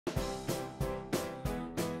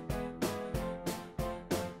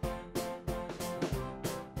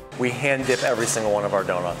We hand dip every single one of our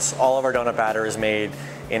donuts. All of our donut batter is made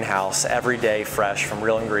in-house, every day, fresh from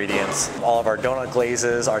real ingredients. All of our donut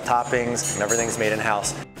glazes, our toppings, and everything's made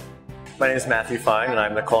in-house. My name is Matthew Fein, and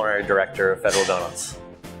I'm the Culinary Director of Federal Donuts.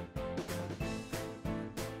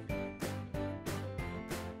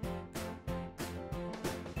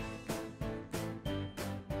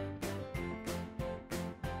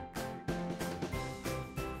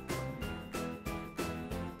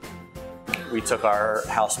 We took our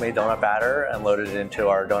house-made donut batter and loaded it into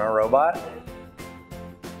our donut robot.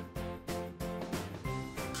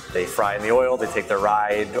 They fry in the oil, they take their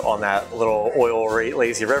ride on that little oil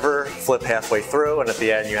lazy river, flip halfway through, and at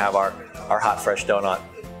the end you have our hot, fresh donut.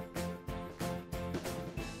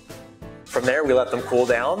 From there we let them cool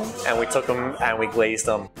down, and we took them and we glazed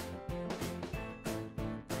them.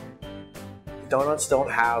 Donuts don't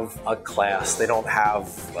have a class, they don't have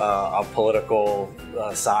a political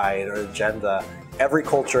side or agenda. Every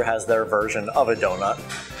culture has their version of a donut,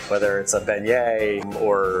 whether it's a beignet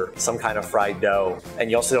or some kind of fried dough. And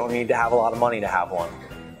you also don't need to have a lot of money to have one.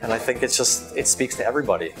 And I think it speaks to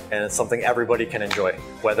everybody, and it's something everybody can enjoy.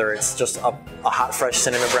 Whether it's just a hot, fresh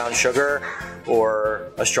cinnamon brown sugar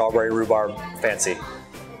or a strawberry rhubarb fancy.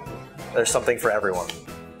 There's something for everyone.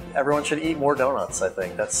 Everyone should eat more donuts, I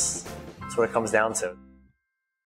think. That's what it comes down to.